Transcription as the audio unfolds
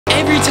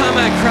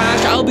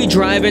crash, I'll be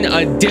driving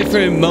a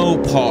different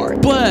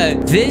Mopar.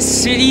 But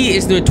this city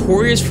is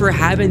notorious for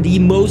having the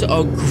most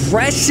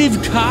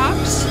aggressive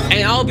cops,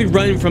 and I'll be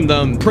running from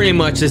them pretty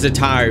much this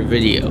entire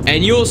video.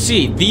 And you'll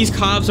see, these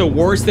cops are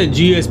worse than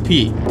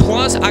GSP.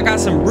 Plus, I got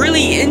some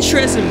really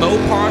interesting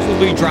Mopars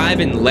we'll be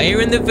driving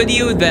later in the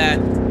video that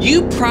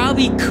you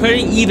probably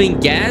couldn't even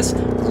guess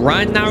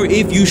right now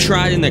if you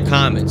tried in the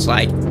comments.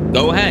 Like,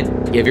 go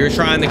ahead, give your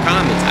try in the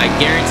comments. I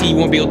guarantee you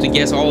won't be able to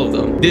guess all of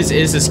them. This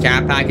is a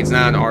scat pack, it's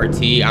not an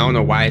RT. I don't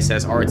know why it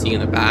says RT in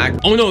the back.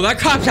 Oh no, that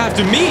cop's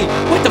after me.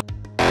 What the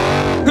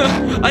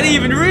I didn't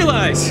even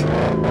realize.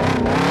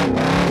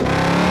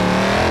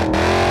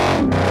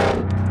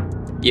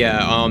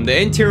 Yeah,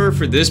 the interior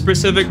for this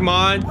specific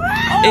mod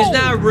is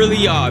not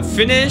really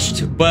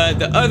finished, but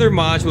the other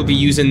mods we'll be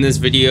using in this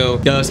video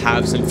does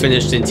have some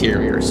finished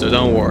interior, so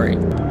don't worry.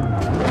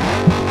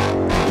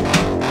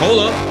 Hold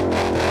up.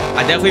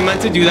 I definitely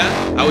meant to do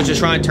that. I was just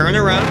trying to turn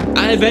around.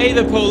 I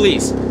evaded the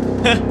police.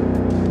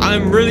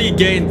 I'm really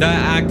getting that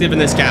active in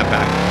this cat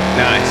pack.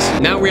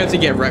 Nice. Now we have to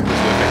get reckless with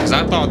it, because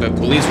I thought the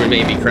police would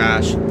maybe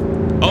crash.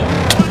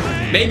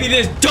 Oh, maybe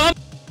this dumb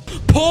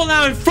pull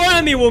out in front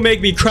of me will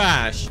make me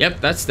crash. Yep,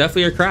 that's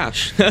definitely a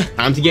crash.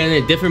 Time to get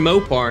in a different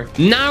Mopar.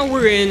 Now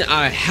we're in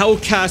a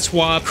Hellcat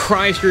swap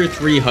Chrysler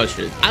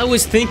 300. I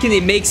was thinking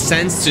it makes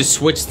sense to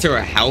switch to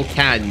a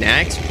Hellcat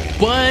next,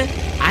 but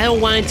I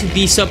don't want it to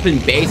be something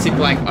basic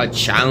like a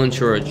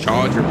Challenger or a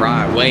Charger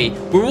right away.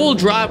 We will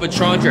drive a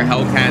Charger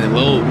Hellcat in a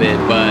little bit,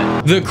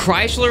 but the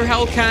Chrysler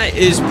Hellcat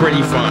is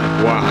pretty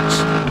fun. Watch.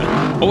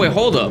 Oh wait,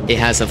 hold up. It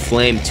has a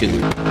flame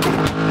tube.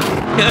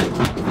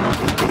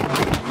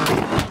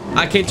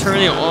 I can turn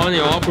it on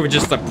and off with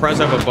just the press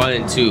of a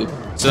button too,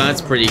 so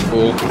that's pretty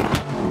cool.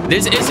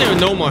 This isn't a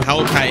normal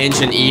Hellcat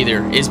engine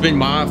either. It's been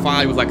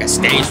modified with like a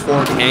stage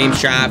 4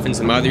 camshaft and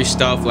some other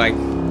stuff. Like,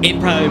 it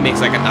probably makes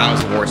like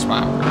 1,000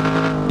 horsepower.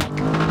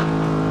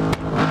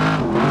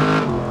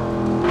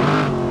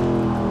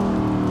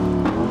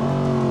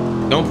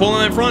 Don't pull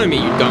on in front of me,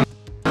 you dumb.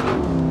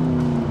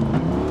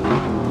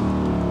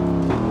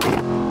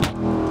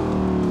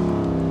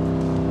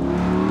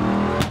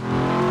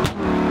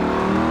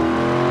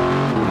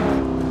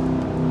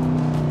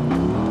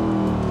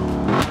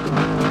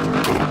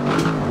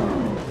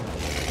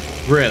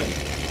 Really?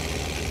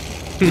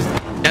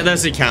 That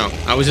doesn't count.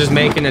 I was just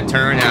making a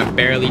turn and I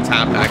barely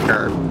tapped that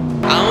curb.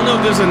 I don't know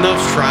if there's enough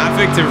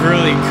traffic to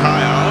really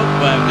cut out,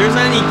 but if there's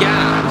any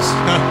gaps,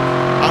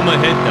 I'm gonna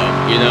hit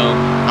them, you know?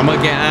 I'm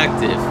gonna get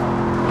active.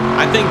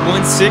 I think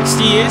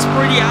 160 is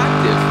pretty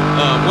active.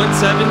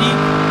 170,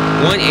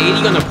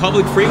 180 on the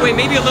public freeway,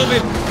 maybe a little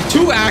bit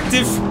too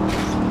active.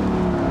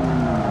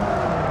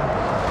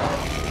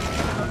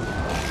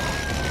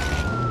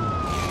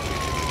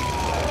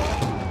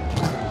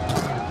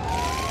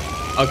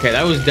 Okay,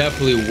 that was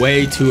definitely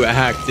way too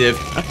active.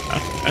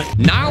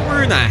 Now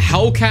we're in a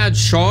Hellcat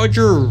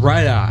Charger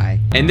Red Eye.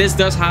 And this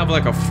does have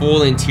like a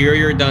full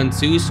interior done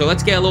too. So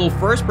let's get a little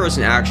first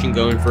person action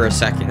going for a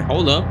second.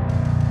 Hold up.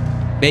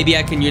 Maybe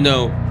I can, you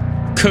know,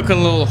 cook a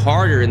little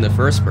harder in the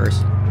first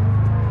person.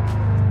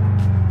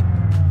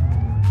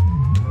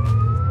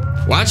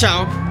 Watch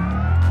out.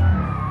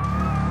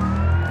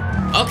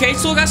 Okay,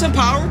 still got some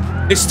power.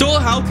 It's still a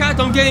Hellcat.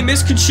 Don't get it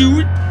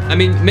misconstrued. I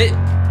mean,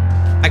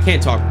 I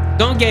can't talk.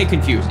 Don't get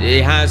confused.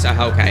 It has a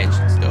Hellcat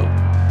engine still.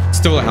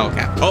 Still a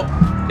Hellcat. Oh,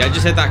 did I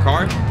just hit that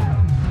car?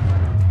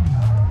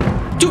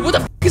 Dude, what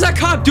the f is that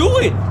cop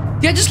doing?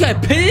 Did I just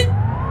get pitted?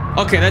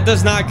 Okay, that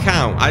does not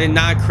count. I did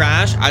not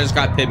crash. I just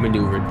got pit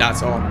maneuvered.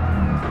 That's all.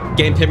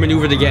 Getting pit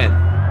maneuvered again.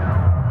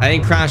 I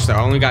didn't crash though.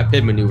 I only got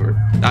pit maneuvered.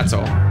 That's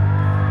all.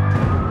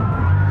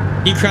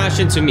 He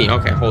crashed into me.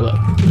 Okay, hold up.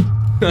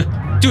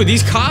 Dude,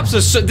 these cops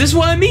are so... This is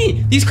what I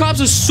mean. These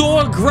cops are so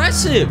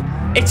aggressive.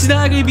 It's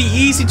not going to be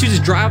easy to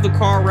just drive the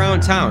car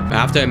around town.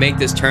 After I make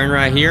this turn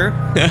right here,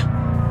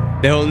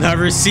 they'll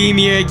never see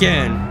me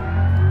again.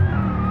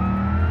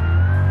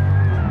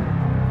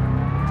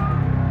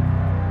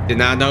 Did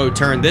not know it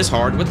turned this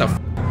hard. What the f?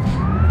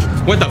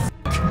 What the f?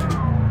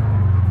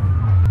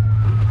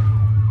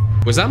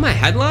 Was that my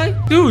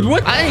headlight? Dude,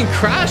 what? I didn't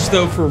crash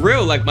though, for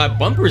real. Like, my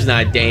bumper's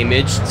not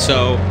damaged,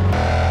 so...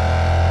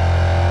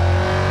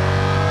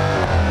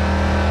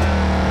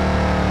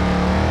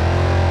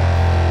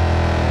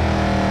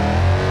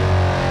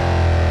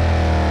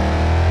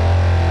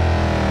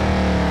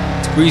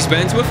 Squeeze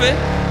bends with it.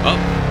 Oh,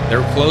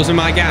 they're closing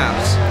my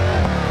gaps.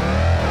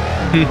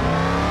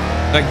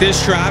 Like,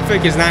 this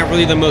traffic is not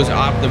really the most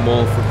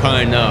optimal for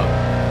cutting up,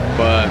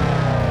 but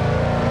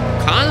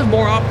kind of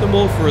more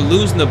optimal for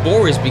losing the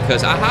bores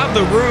because I have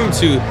the room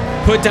to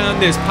put down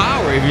this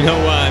power, if you know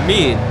what I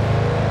mean.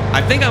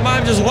 I think I might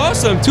have just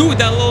lost some too with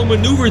that little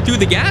maneuver through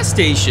the gas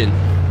station.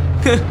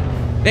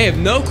 They have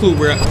no clue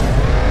where.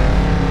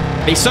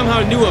 They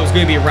somehow knew I was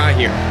going to be right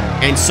here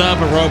and set up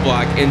a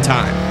roadblock in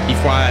time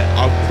before I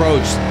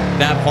approached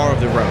that part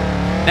of the road.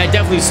 That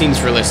definitely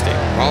seems realistic.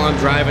 While I'm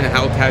driving a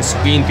Hellcat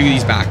speeding through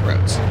these back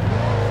roads.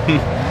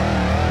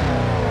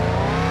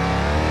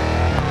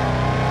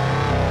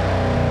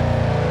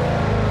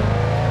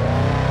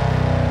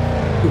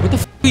 Dude, what the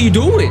f are you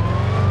doing?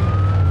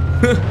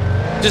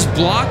 Just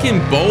blocking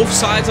both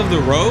sides of the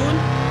road?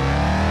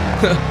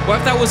 What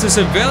if that was a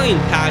civilian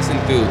passing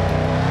through?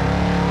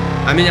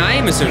 I mean, I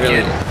am a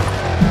civilian.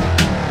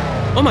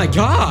 Oh my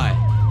god.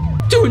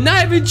 Dude,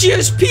 not even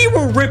GSP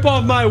will rip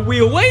off my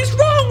wheel. What is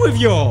wrong with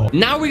y'all?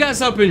 Now we got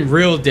something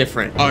real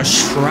different. A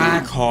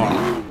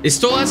Trackhawk. It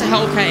still has a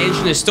hellcat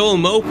engine. It's still a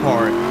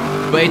Mopar,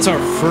 but it's our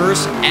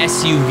first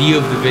SUV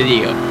of the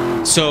video.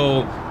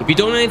 So if you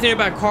don't know anything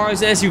about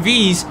cars and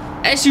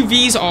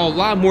SUVs are a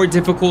lot more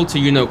difficult to,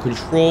 you know,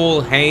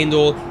 control,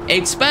 handle,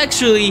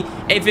 especially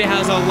if it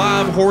has a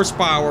lot of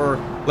horsepower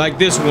like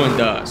this one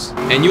does.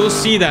 And you'll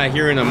see that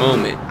here in a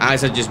moment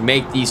as I just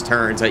make these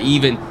turns at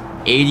even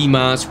 80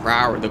 miles per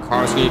hour. The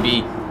car's going to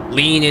be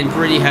leaning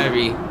pretty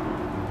heavy.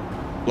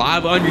 A lot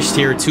of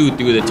understeer too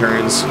through the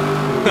turns.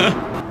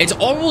 It's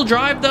all-wheel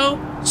drive though,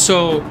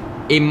 so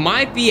it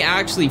might be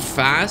actually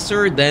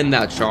faster than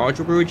that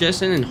Charger we were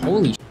just in. And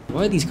holy shit,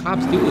 what are these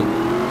cops doing?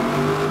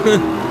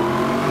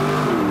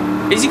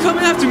 Is he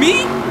coming after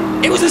me?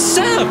 It was a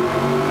setup.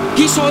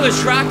 He saw the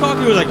Trackhawk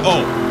and he was like,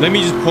 oh, let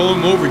me just pull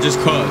him over just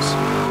cuz.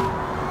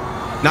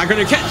 Not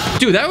gonna catch.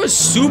 Dude, that was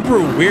super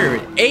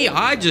weird.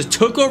 AI just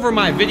took over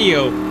my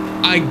video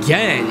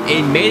again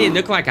and made it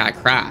look like I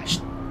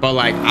crashed. But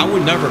like, I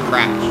would never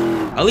crash.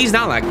 At least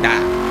not like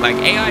that. Like,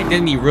 AI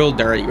did me real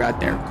dirty right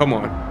there. Come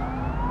on.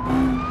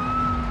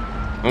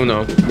 Oh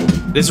no.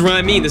 This is what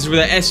I mean. This is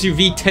where the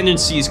SUV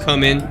tendencies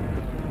come in.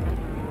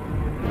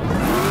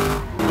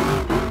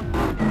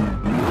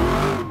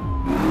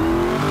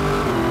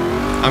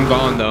 I'm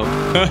gone though.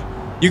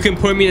 You can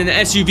put me in an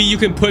SUV, you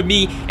can put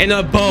me in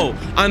a boat.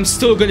 I'm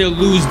still gonna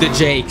lose the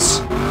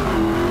Jakes.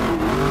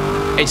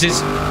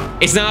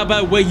 It's not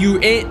about what you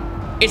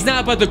it's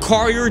not about the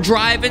car you're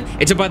driving,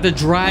 it's about the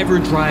driver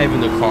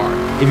driving the car,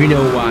 if you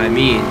know what I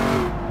mean.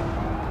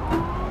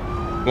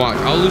 Watch,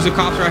 I'll lose the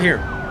cops right here.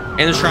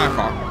 And the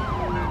Trackhawk.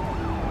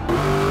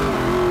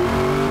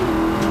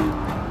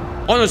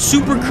 On a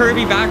super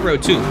curvy back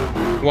road too.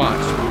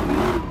 Watch.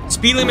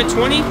 Speed limit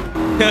 20?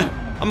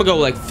 I'm gonna go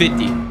like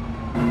 50.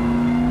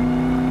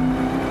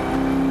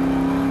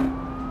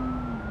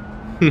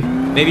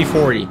 Maybe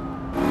 40.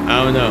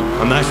 I don't know.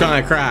 I'm not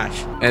trying to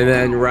crash. And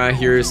then right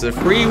here is the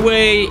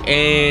freeway,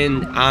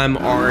 and I'm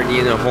already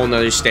in a whole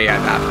nother state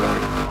at that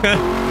point.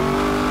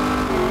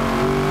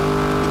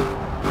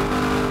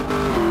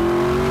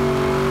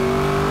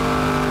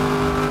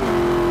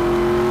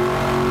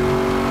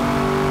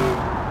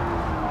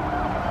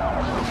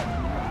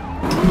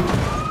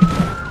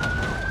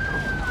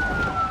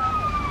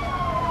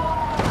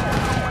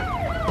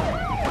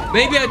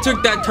 Maybe I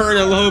took that turn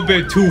a little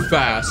bit too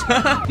fast.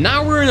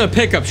 Now we're in a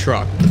pickup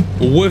truck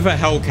with a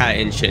hellcat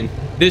engine.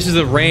 This is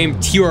a Ram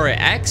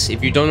TRX.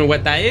 If you don't know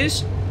what that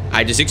is,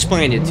 I just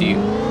explained it to you.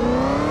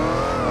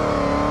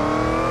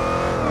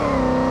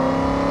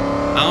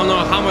 I don't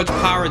know how much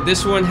power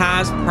this one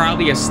has.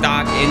 Probably a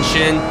stock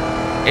engine.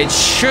 It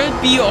should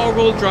be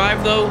all-wheel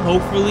drive though,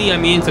 hopefully. I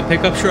mean, it's a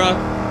pickup truck.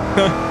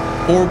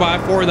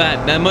 4x4,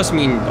 that must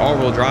mean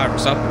all-wheel drive or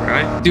something,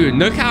 right? Dude,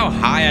 look how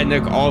high I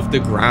look off the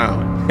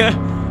ground.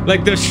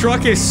 Like, the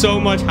truck is so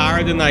much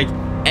higher than like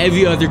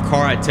every other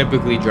car I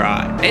typically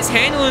drive. It's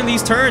handling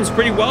these turns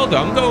pretty well though.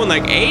 I'm going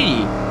like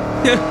 80.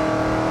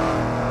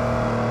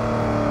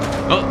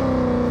 Oh,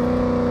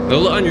 a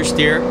little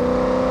understeer.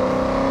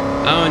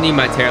 I don't need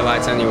my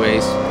taillights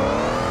anyways.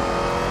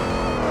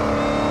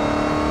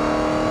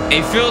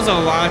 It feels a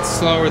lot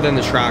slower than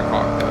the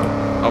Trackhawk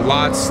though. A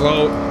lot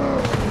slow.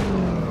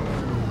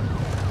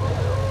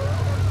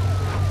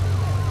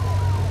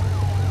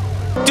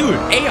 Dude,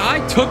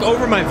 AI took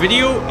over my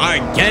video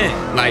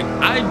again. Like,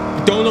 I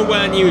don't know what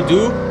I need to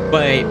do,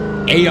 but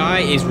AI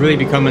is really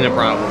becoming a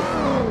problem.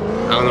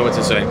 I don't know what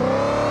to say.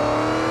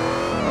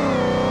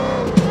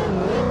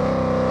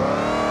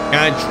 Can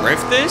I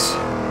drift this?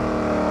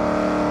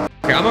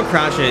 Okay, I'm gonna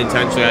crash it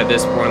intentionally at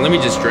this point. Let me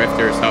just drift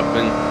or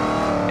something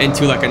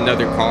into like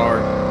another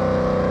car.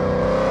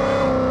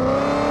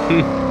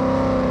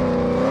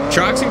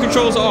 Traction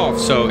control's off,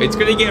 so it's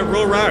gonna get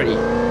real rowdy.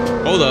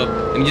 Hold up,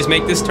 let me just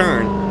make this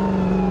turn.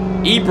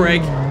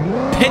 E-brake,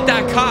 hit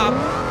that cop.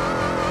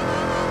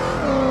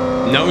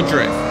 No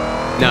drift.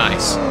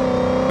 Nice.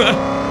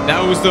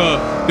 That was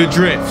the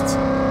drift.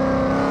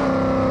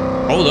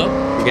 Hold up,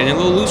 we're getting a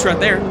little loose right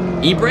there.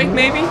 E-brake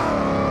maybe?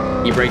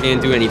 E-brake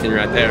didn't do anything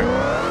right there.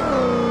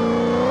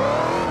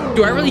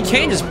 Dude, I really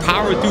can just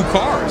power through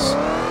cars.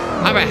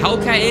 I have a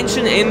hellcat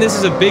engine and this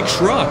is a big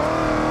truck.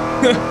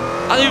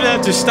 I don't even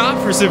have to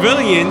stop for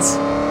civilians.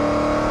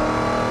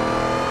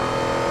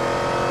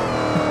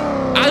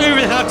 I don't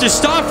even have to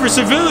stop for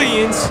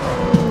civilians.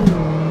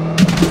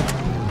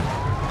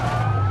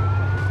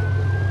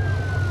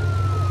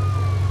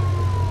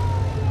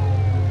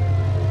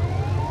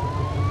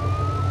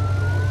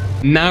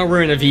 Now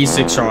we're in a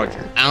V6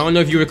 Charger. I don't know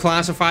if you would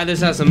classify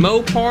this as a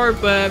Mopar,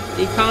 but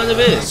it kind of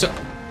is. So,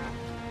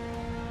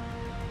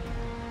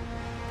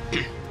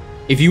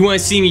 if you want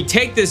to see me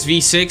take this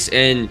V6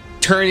 and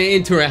turn it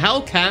into a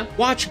hellcat,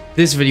 watch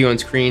this video on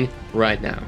screen right now.